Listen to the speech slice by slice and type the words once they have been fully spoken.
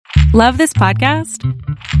Love this podcast?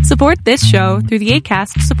 Support this show through the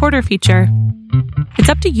Acast supporter feature. It's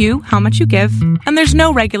up to you how much you give, and there's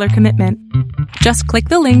no regular commitment. Just click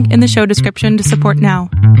the link in the show description to support now.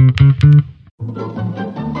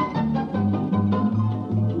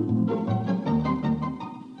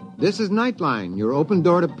 This is Nightline, your open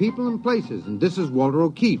door to people and places, and this is Walter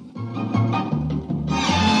O'Keefe.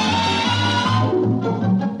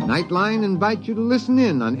 Nightline invites you to listen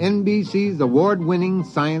in on NBC's award-winning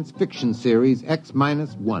science fiction series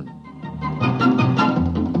X-1.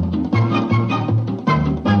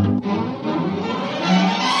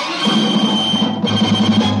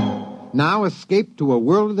 Now escape to a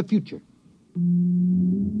world of the future.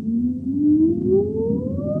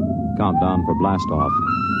 Countdown for blast off.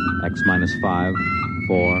 X-5,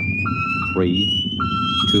 4, 3,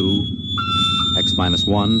 2,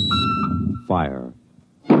 X-1, fire.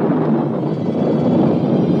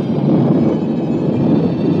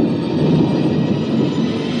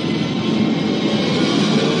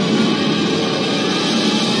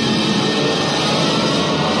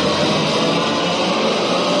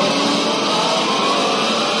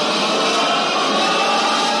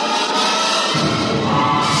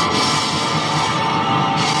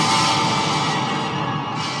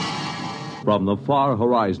 From the far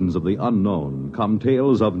horizons of the unknown come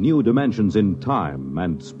tales of new dimensions in time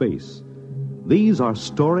and space. These are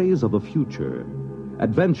stories of the future,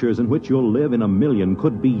 adventures in which you'll live in a million,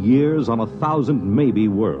 could be years, on 1,000 maybe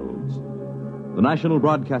worlds. The National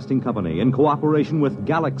Broadcasting Company, in cooperation with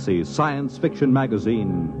Galaxy Science Fiction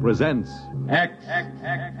Magazine, presents X-1.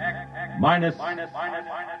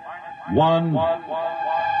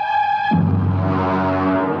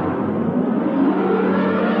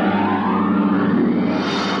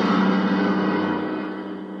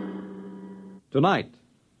 Tonight,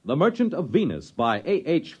 The Merchant of Venus by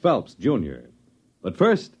A.H. Phelps, Jr. But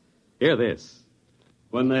first, hear this.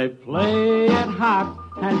 When they play it hot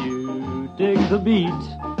and you dig the beat,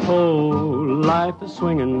 oh, life is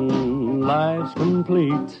swinging, life's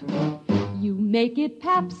complete. You make it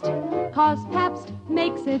Pabst, 'cause Pabst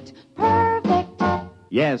makes it perfect.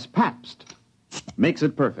 Yes, Pabst makes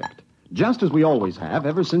it perfect. Just as we always have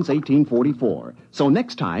ever since 1844. So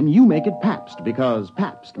next time, you make it Pabst, because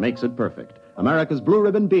Pabst makes it perfect. America's Blue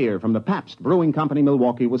Ribbon beer from the Pabst Brewing Company,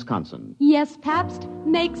 Milwaukee, Wisconsin. Yes, Pabst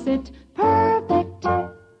makes it perfect.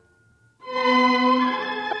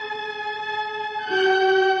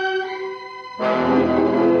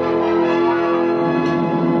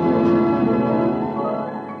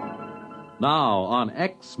 Now on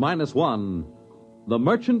X-1, The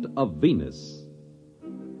Merchant of Venus.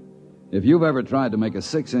 If you've ever tried to make a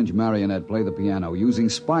 6-inch marionette play the piano using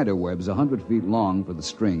spider webs 100 feet long for the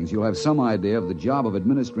strings, you'll have some idea of the job of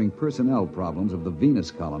administering personnel problems of the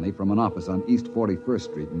Venus colony from an office on East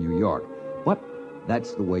 41st Street in New York. But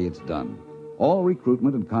that's the way it's done. All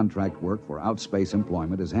recruitment and contract work for outspace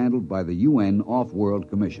employment is handled by the UN Off-World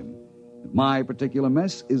Commission. My particular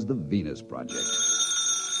mess is the Venus Project.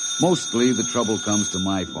 Mostly the trouble comes to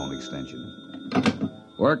my phone extension.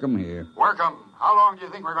 Work 'em here. Work 'em. How long do you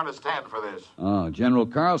think we're going to stand for this? Oh, General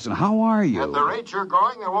Carlson, how are you? At the rate you're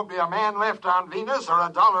going, there won't be a man left on Venus or a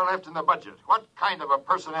dollar left in the budget. What kind of a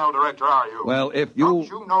personnel director are you? Well, if you... Don't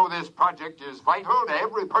you know this project is vital to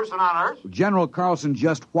every person on Earth? General Carlson,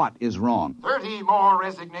 just what is wrong? 30 more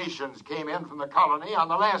resignations came in from the colony on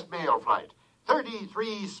the last mail flight.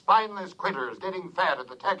 33 spineless quitters getting fat at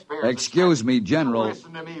the taxpayers' Excuse me, General.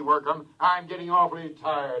 Listen to me, Workham. I'm getting awfully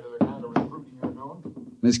tired of the kind of recruiting you're doing.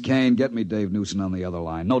 Miss Kane, get me Dave Newson on the other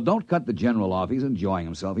line. No, don't cut the General off. He's enjoying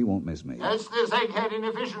himself. He won't miss me. It's this egghead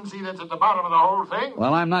inefficiency that's at the bottom of the whole thing.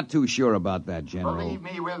 Well, I'm not too sure about that, General. Believe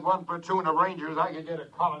me, with one platoon of Rangers, I could get a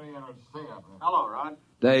colony and a stay up. Hello, Rod.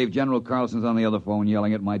 Dave, General Carlson's on the other phone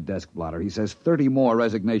yelling at my desk blotter. He says 30 more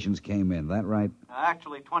resignations came in. That right?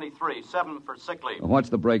 Actually, 23. 7 for sick leave. What's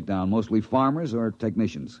the breakdown? Mostly farmers or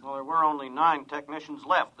technicians? Well, there were only 9 technicians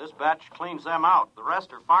left. This batch cleans them out. The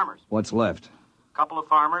rest are farmers. What's left? A couple of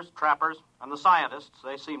farmers, trappers, and the scientists.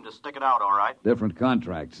 They seem to stick it out all right. Different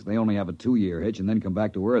contracts. They only have a 2-year hitch and then come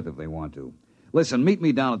back to Earth if they want to. Listen, meet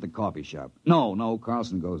me down at the coffee shop. No,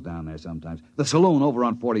 Carlson goes down there sometimes. The saloon over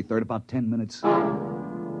on 43rd, about 10 minutes.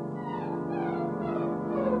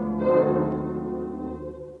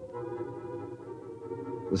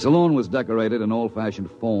 The saloon was decorated in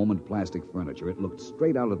old-fashioned foam and plastic furniture. It looked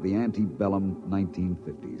straight out of the antebellum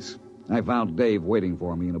 1950s. I found Dave waiting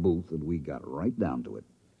for me in a booth, and we got right down to it.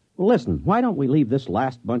 Well, listen, why don't we leave this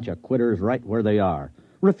last bunch of quitters right where they are?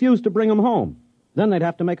 Refuse to bring them home. Then they'd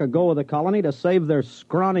have to make a go of the colony to save their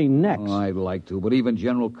scrawny necks. Oh, I'd like to, but even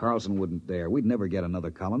General Carlson wouldn't dare. We'd never get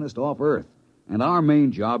another colonist off Earth. And our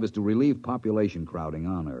main job is to relieve population crowding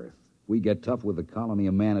on Earth. If we get tough with the colony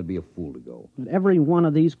of man, it'd be a fool to go. But every one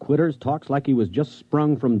of these quitters talks like he was just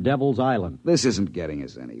sprung from Devil's Island. This isn't getting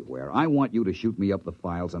us anywhere. I want you to shoot me up the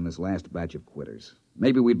files on this last batch of quitters.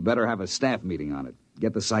 Maybe we'd better have a staff meeting on it.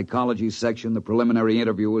 Get the psychology section, the preliminary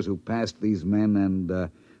interviewers who passed these men, and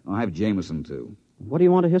I'll have Jameson, too. What do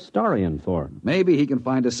you want a historian for? Maybe he can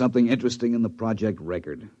find us something interesting in the project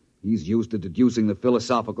record. He's used to deducing the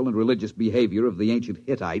philosophical and religious behavior of the ancient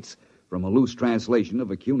Hittites from a loose translation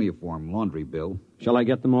of a cuneiform laundry bill. Shall I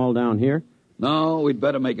get them all down here? No, we'd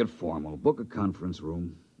better make it formal. Book a conference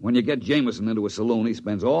room. When you get Jameson into a saloon, he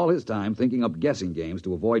spends all his time thinking up guessing games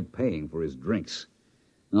to avoid paying for his drinks.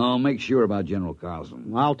 No, make sure about General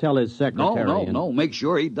Carlson. I'll tell his secretary. No. Make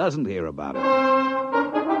sure he doesn't hear about it.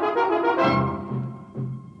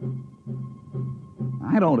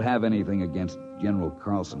 I don't have anything against General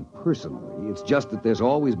Carlson personally. It's just that there's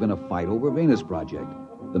always been a fight over Venus Project.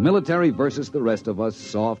 The military versus the rest of us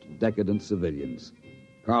soft, decadent civilians.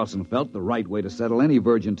 Carlson felt the right way to settle any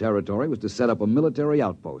virgin territory was to set up a military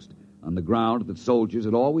outpost on the ground that soldiers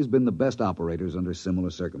had always been the best operators under similar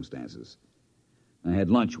circumstances. I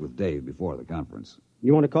had lunch with Dave before the conference.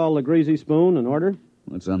 You want to call the Greasy Spoon and order?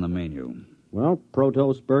 What's on the menu? Well,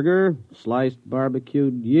 Protos burger, sliced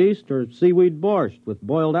barbecued yeast, or seaweed borscht with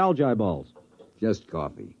boiled algae balls. Just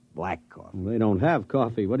coffee. Black coffee. Well, they don't have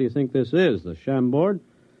coffee. What do you think this is, the Chambord?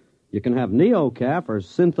 You can have Neo-Caf or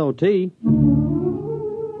Syntho tea.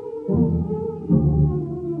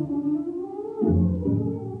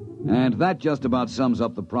 And that just about sums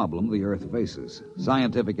up the problem the Earth faces.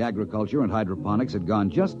 Scientific agriculture and hydroponics had gone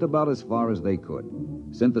just about as far as they could.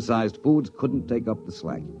 Synthesized foods couldn't take up the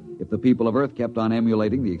slack. If the people of Earth kept on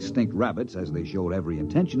emulating the extinct rabbits, as they showed every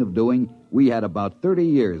intention of doing, we had about 30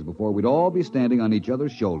 years before we'd all be standing on each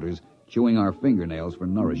other's shoulders, chewing our fingernails for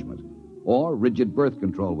nourishment. Or rigid birth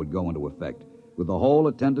control would go into effect, with the whole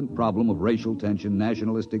attendant problem of racial tension,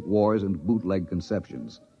 nationalistic wars, and bootleg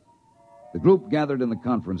conceptions. The group gathered in the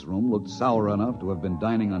conference room looked sour enough to have been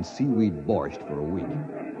dining on seaweed borscht for a week.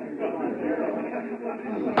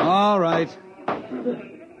 All right.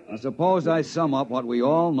 I suppose I sum up what we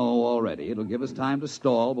all know already. It'll give us time to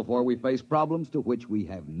stall before we face problems to which we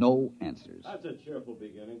have no answers. That's a cheerful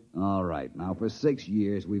beginning. All right. Now, for 6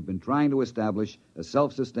 years, we've been trying to establish a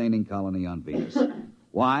self-sustaining colony on Venus.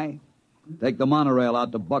 Why? Take the monorail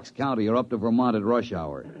out to Bucks County or up to Vermont at rush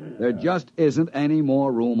hour. There just isn't any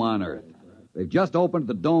more room on Earth. They've just opened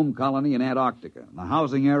the Dome Colony in Antarctica, the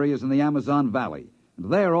housing areas in the Amazon Valley,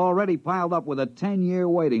 and they're already piled up with a 10-year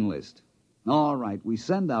waiting list. All right, we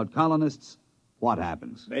send out colonists. What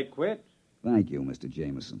happens? They quit. Thank you, Mr.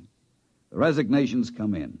 Jameson. The resignations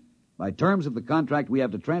come in. By terms of the contract, we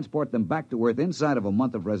have to transport them back to Earth inside of a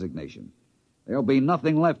month of resignation. There'll be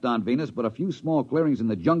nothing left on Venus but a few small clearings in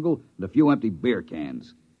the jungle and a few empty beer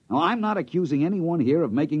cans. Now, I'm not accusing anyone here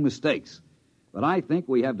of making mistakes, but I think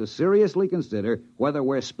we have to seriously consider whether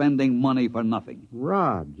we're spending money for nothing.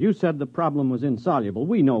 Rod, you said the problem was insoluble.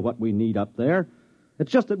 We know what we need up there.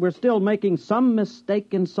 It's just that we're still making some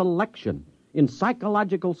mistake in selection, in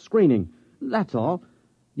psychological screening. That's all.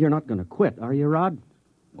 You're not going to quit, are you, Rod?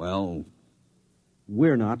 Well,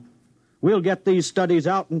 we're not. We'll get these studies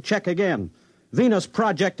out and check again. Venus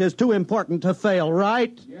Project is too important to fail,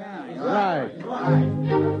 right? Yeah, right.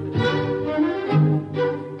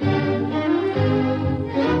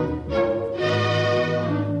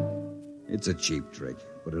 It's a cheap trick,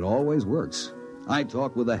 but it always works. I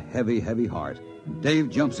talk with a heavy, heavy heart. Dave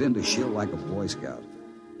jumps in to shill like a Boy Scout.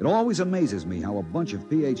 It always amazes me how a bunch of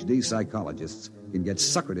Ph.D. psychologists can get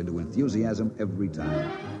suckered into enthusiasm every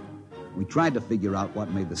time. We tried to figure out what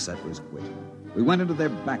made the settlers quit. We went into their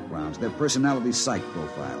backgrounds, their personality psych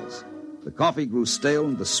profiles. The coffee grew stale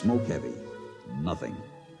and the smoke heavy. Nothing.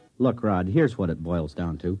 Look, Rod, here's what it boils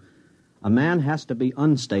down to. A man has to be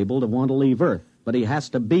unstable to want to leave Earth, but he has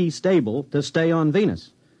to be stable to stay on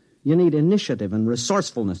Venus. You need initiative and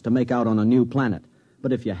resourcefulness to make out on a new planet.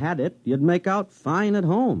 But if you had it, you'd make out fine at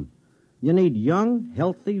home. You need young,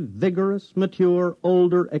 healthy, vigorous, mature,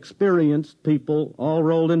 older, experienced people all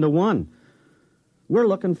rolled into one. We're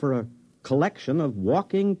looking for a collection of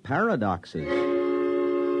walking paradoxes.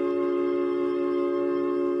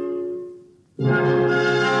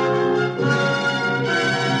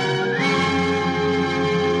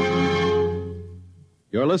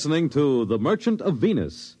 You're listening to The Merchant of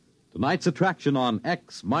Venus, tonight's attraction on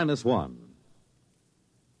X-1.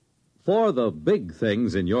 For the big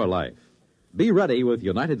things in your life, be ready with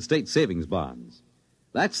United States savings bonds.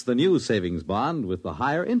 That's the new savings bond with the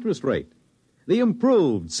higher interest rate. The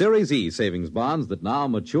improved Series E savings bonds that now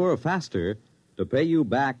mature faster to pay you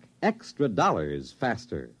back extra dollars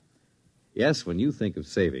faster. Yes, when you think of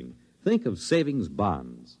saving, think of savings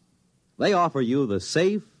bonds. They offer you the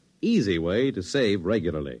safe, easy way to save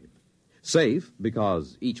regularly. Safe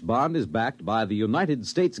because each bond is backed by the United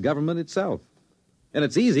States government itself. And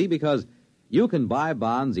it's easy because you can buy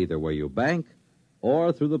bonds either where you bank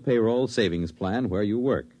or through the payroll savings plan where you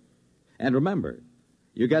work. And remember,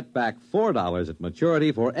 you get back $4 at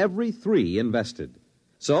maturity for every $3 invested.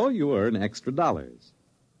 So you earn extra dollars.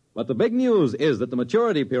 But the big news is that the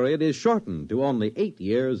maturity period is shortened to only 8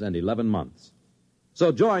 years and 11 months.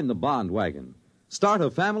 So join the bond wagon. Start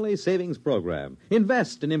a family savings program.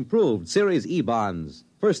 Invest in improved Series E bonds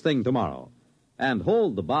first thing tomorrow. And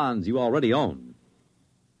hold the bonds you already own.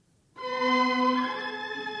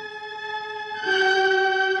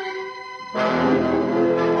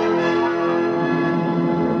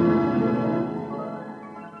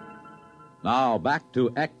 Now back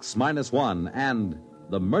to X-1 and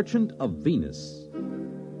The Merchant of Venus.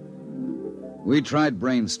 We tried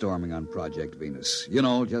brainstorming on Project Venus. You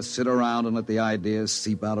know, just sit around and let the ideas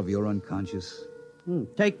seep out of your unconscious.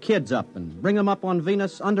 Take kids up and bring them up on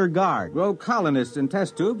Venus under guard. Grow colonists in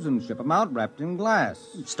test tubes and ship them out wrapped in glass.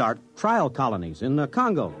 Start trial colonies in the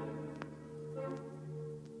Congo.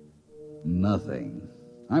 Nothing.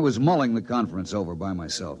 I was mulling the conference over by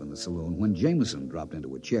myself in the saloon when Jameson dropped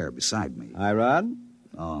into a chair beside me. Hi, Rod.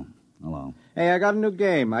 Oh, hello. Hey, I got a new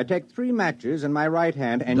game. I take 3 matches in my right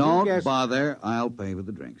hand and Don't you guess... bother. I'll pay for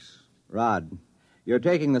the drinks. Rod, you're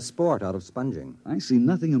taking the sport out of sponging. I see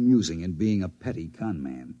nothing amusing in being a petty con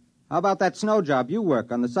man. How about that snow job you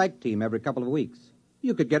work on the psych team every couple of weeks?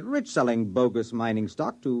 You could get rich selling bogus mining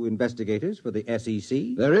stock to investigators for the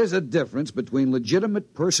SEC. There is a difference between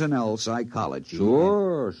legitimate personnel psychology.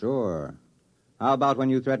 Sure. How about when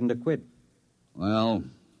you threatened to quit? Well,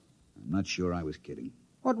 I'm not sure I was kidding.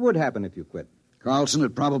 What would happen if you quit? Carlson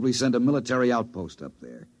would probably send a military outpost up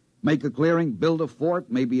there. Make a clearing, build a fort,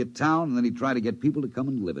 maybe a town, and then he'd try to get people to come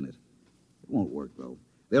and live in it. It won't work, though.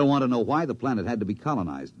 They'll want to know why the planet had to be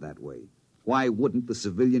colonized that way. Why wouldn't the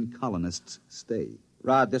civilian colonists stay?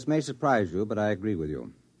 Rod, this may surprise you, but I agree with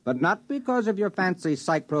you. But not because of your fancy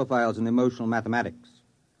psych profiles and emotional mathematics.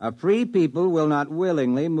 A free people will not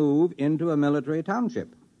willingly move into a military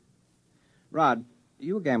township. Rod,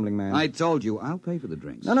 you a gambling man? I told you, I'll pay for the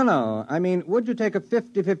drinks. No. I mean, would you take a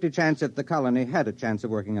 50-50 chance if the colony had a chance of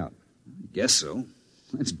working out? I guess so.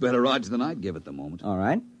 It's better odds than I'd give at the moment. All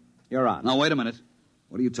right. You're on. Now, wait a minute.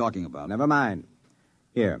 What are you talking about? Never mind.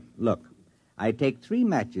 Here, look. I take 3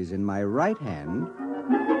 matches in my right hand...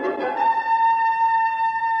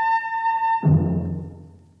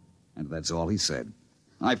 And that's all he said.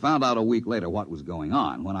 I found out a week later what was going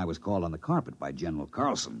on when I was called on the carpet by General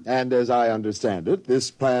Carlson. And as I understand it, this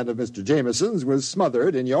plan of Mr. Jameson's was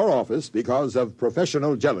smothered in your office because of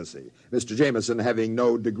professional jealousy, Mr. Jameson having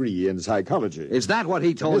no degree in psychology. Is that what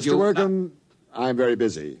he told you? Mr. Workham, I'm very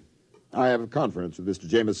busy. I have a conference with Mr.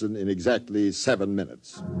 Jameson in exactly 7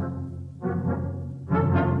 minutes.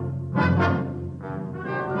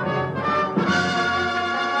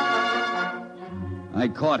 I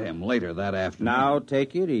caught him later that afternoon. Now,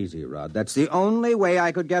 take it easy, Rod. That's the only way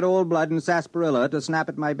I could get Old Blood and Sarsaparilla to snap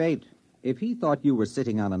at my bait. If he thought you were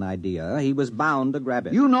sitting on an idea, he was bound to grab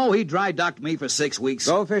it. You know he dry-docked me for 6 weeks.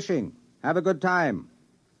 Go fishing. Have a good time.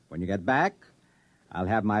 When you get back, I'll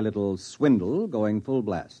have my little swindle going full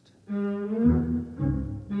blast.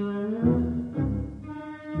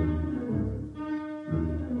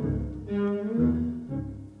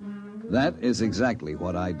 That is exactly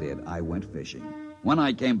what I did. I went fishing. When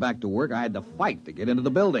I came back to work, I had to fight to get into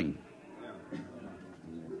the building.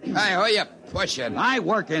 Hey, who you pushing? I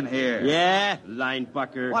work in here. Yeah, line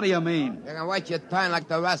fucker. What do you mean? You're gonna wait your turn like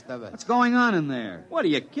the rest of us. What's going on in there? What, are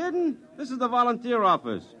you kidding? This is the volunteer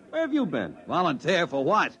office. Where have you been? Volunteer for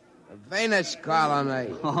what? The Venus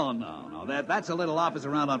colony. Oh, no. That's a little office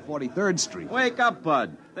around on 43rd Street. Wake up,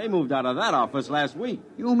 Bud. They moved out of that office last week.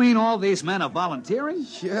 You mean all these men are volunteering?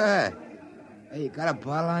 Sure. Hey, you got a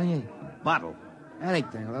bottle on you? Bottle?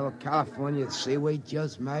 Anything. A little California seaweed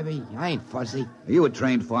juice, maybe. I ain't fussy. Are you a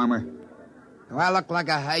trained farmer? Do I look like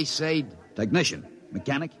a hayseed? Technician?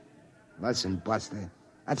 Mechanic? Listen, Buster.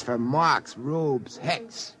 That's for Marks, Rubes,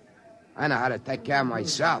 Hicks. I know how to take care of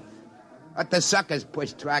myself. Let the suckers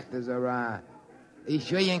push tractors around. You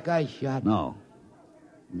sure you ain't got a shot? No.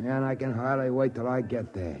 Man, I can hardly wait till I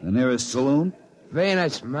get there. The nearest saloon?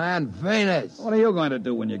 Venus, man, Venus. What are you going to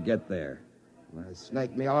do when you get there? I'm gonna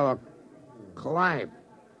snake me a little climb.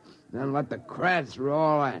 Then let the credits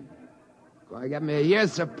roll in. Gonna get me a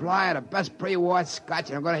year's supply of the best pre-war scotch,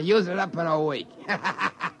 and I'm gonna use it up in a week.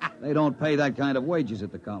 They don't pay that kind of wages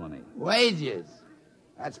at the colony. Wages?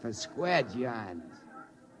 That's for square johns.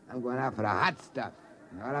 I'm going out for the hot stuff.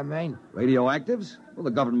 You know what I mean? Radioactives? Well,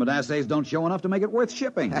 the government assays don't show enough to make it worth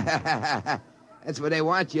shipping. That's what they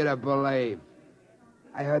want you to believe.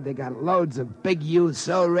 I heard they got loads of big U's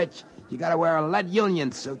so rich, you gotta wear a lead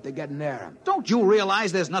union suit to get near them. Don't you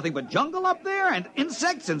realize there's nothing but jungle up there? And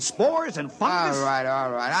insects and spores and fungus? All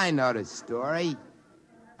right. I know the story.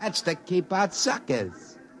 That's to keep out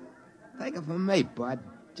suckers. Take it from me, bud.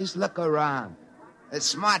 Just look around. The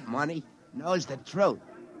smart money knows the truth.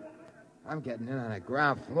 I'm getting in on the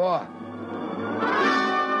ground floor.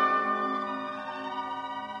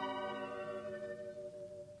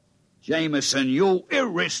 Jameson, you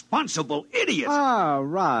irresponsible idiot! Ah,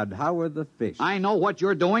 Rod, how are the fish? I know what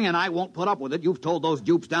you're doing, and I won't put up with it. You've told those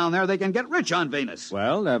dupes down there they can get rich on Venus.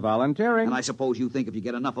 Well, they're volunteering. And I suppose you think if you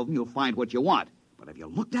get enough of them, you'll find what you want. But have you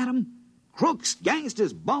looked at them? Crooks,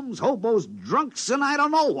 gangsters, bums, hobos, drunks, and I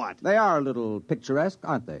don't know what. They are a little picturesque,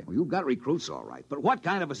 aren't they? Well, you've got recruits, all right. But what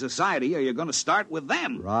kind of a society are you going to start with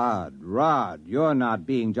them? Rod, you're not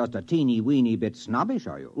being just a teeny-weeny bit snobbish,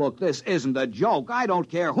 are you? Look, this isn't a joke. I don't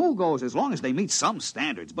care who goes as long as they meet some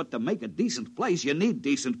standards. But to make a decent place, you need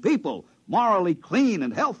decent people, morally clean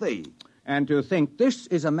and healthy. And to think this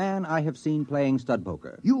is a man I have seen playing stud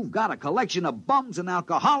poker. You've got a collection of bums and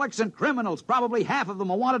alcoholics and criminals. Probably half of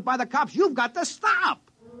them are wanted by the cops. You've got to stop.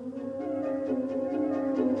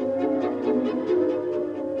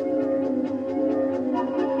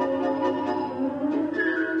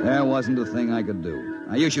 There wasn't a thing I could do.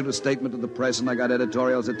 I issued a statement to the press, and I got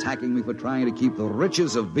editorials attacking me for trying to keep the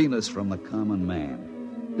riches of Venus from the common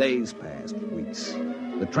man. Days passed, weeks.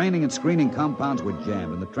 The training and screening compounds were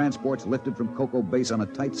jammed, and the transports lifted from Cocoa Base on a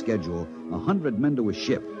tight schedule, 100 men to a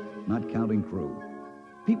ship, not counting crew.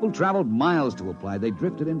 People traveled miles to apply. They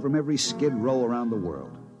drifted in from every skid row around the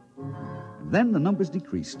world. Then the numbers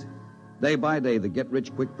decreased. Day by day, the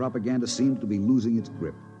get-rich-quick propaganda seemed to be losing its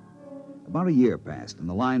grip. About a year passed, and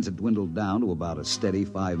the lines had dwindled down to about a steady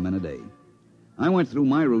 5 men a day. I went through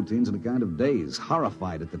my routines in a kind of daze,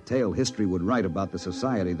 horrified at the tale history would write about the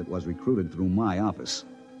society that was recruited through my office.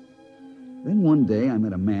 Then one day I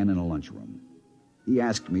met a man in a lunchroom. He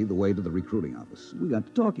asked me the way to the recruiting office. We got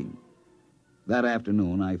to talking. That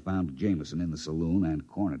afternoon, I found Jameson in the saloon and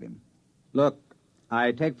cornered him. Look,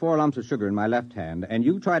 I take 4 lumps of sugar in my left hand, and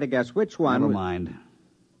you try to guess which one... Never mind.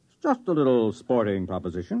 It's just a little sporting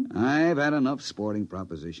proposition. I've had enough sporting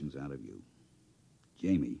propositions out of you.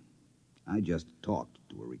 Jamie, I just talked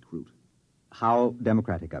to a recruit. How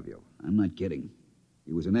democratic of you. I'm not kidding.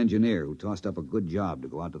 He was an engineer who tossed up a good job to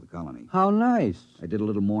go out to the colony. How nice. I did a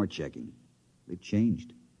little more checking. They've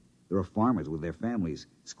changed. There are farmers with their families,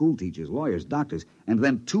 school teachers, lawyers, doctors, and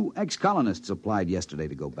then 2 ex-colonists applied yesterday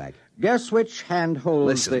to go back. Guess which hand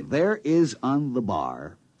holds Listen, there is on the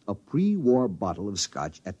bar a pre-war bottle of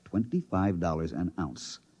scotch at $25 an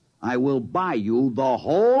ounce. I will buy you the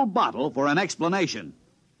whole bottle for an explanation.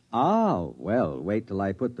 Oh, well, wait till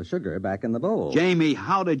I put the sugar back in the bowl. Jamie,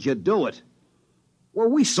 how did you do it? Were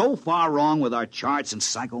we so far wrong with our charts and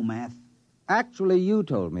psychomath? Actually, you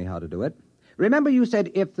told me how to do it. Remember you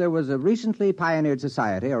said if there was a recently pioneered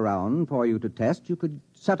society around for you to test, you could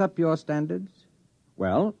set up your standards?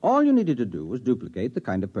 Well, all you needed to do was duplicate the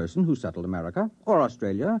kind of person who settled America, or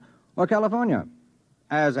Australia, or California.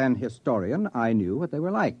 As an historian, I knew what they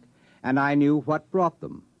were like, and I knew what brought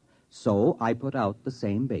them. So I put out the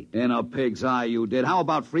same bait. In a pig's eye, you did. How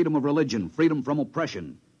about freedom of religion, freedom from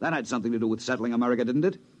oppression? That had something to do with settling America, didn't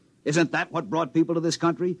it? Isn't that what brought people to this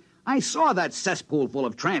country? I saw that cesspool full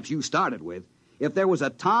of tramps you started with. If there was a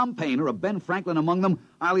Tom Paine or a Ben Franklin among them,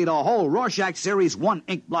 I'll eat a whole Rorschach series 1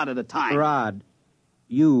 ink blot at a time. Rod,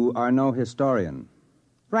 you are no historian.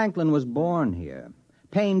 Franklin was born here.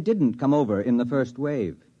 Paine didn't come over in the first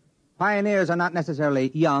wave. Pioneers are not necessarily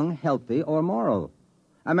young, healthy, or moral.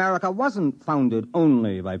 America wasn't founded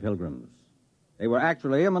only by pilgrims. They were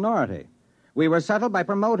actually a minority. We were settled by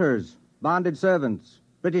promoters, bonded servants,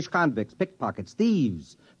 British convicts, pickpockets,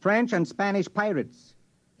 thieves, French and Spanish pirates.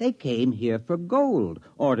 They came here for gold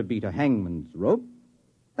or to beat a hangman's rope.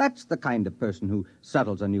 That's the kind of person who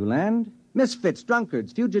settles a new land. Misfits,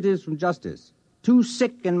 drunkards, fugitives from justice. Too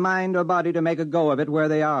sick in mind or body to make a go of it where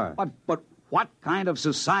they are. But what kind of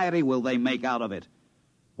society will they make out of it?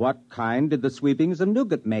 What kind did the sweepings of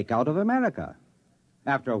Newgate make out of America?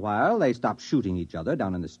 After a while, they stop shooting each other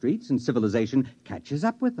down in the streets, and civilization catches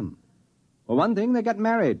up with them. For one thing, they get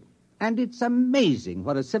married. And it's amazing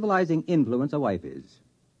what a civilizing influence a wife is.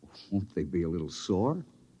 Won't they be a little sore?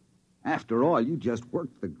 After all, you just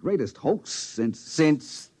worked the greatest hoax since...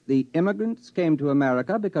 Since the immigrants came to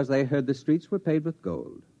America because they heard the streets were paved with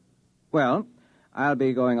gold. Well, I'll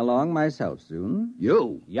be going along myself soon.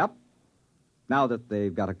 You? Yup. Now that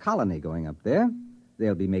they've got a colony going up there,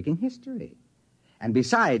 they'll be making history. And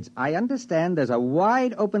besides, I understand there's a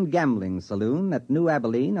wide-open gambling saloon at New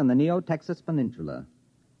Abilene on the Neo-Texas Peninsula.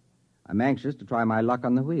 I'm anxious to try my luck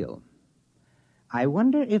on the wheel. I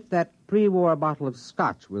wonder if that pre-war bottle of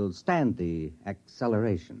scotch will stand the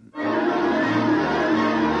acceleration.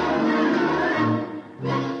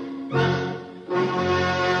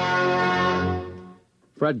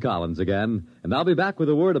 Fred Collins again, and I'll be back with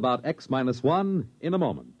a word about X-1 in a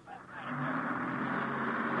moment.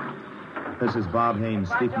 This is Bob Haynes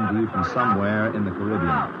speaking to you from somewhere in the Caribbean.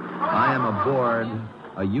 I am aboard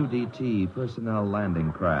a UDT personnel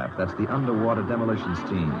landing craft. That's the Underwater Demolitions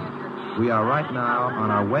Team. We are right now on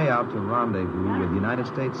our way out to rendezvous with United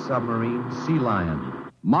States submarine Sea Lion.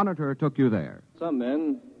 Monitor took you there. Some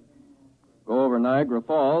men go over Niagara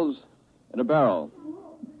Falls in a barrel.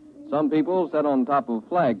 Some people sit on top of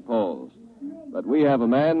flagpoles. But we have a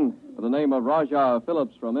man by the name of Rajah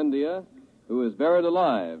Phillips from India who is buried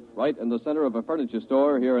alive right in the center of a furniture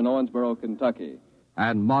store here in Owensboro, Kentucky.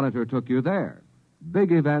 And Monitor took you there.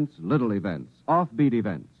 Big events, little events, offbeat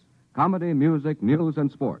events, comedy, music, news,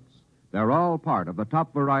 and sports. They're all part of the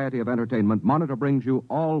top variety of entertainment Monitor brings you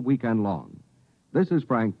all weekend long. This is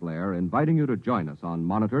Frank Blair inviting you to join us on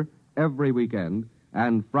Monitor every weekend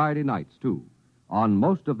and Friday nights, too, on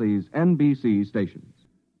most of these NBC stations.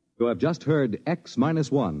 You have just heard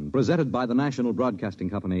X-1, presented by the National Broadcasting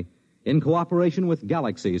Company in cooperation with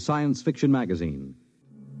Galaxy Science Fiction Magazine.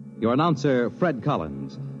 Your announcer, Fred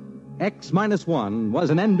Collins. X-1 was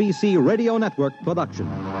an NBC Radio Network production.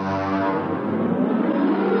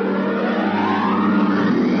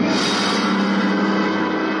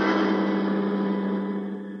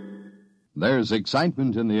 There's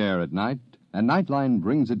excitement in the air at night, and Nightline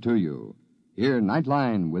brings it to you. Hear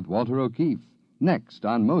Nightline with Walter O'Keefe, next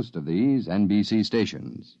on most of these NBC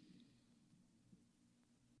stations.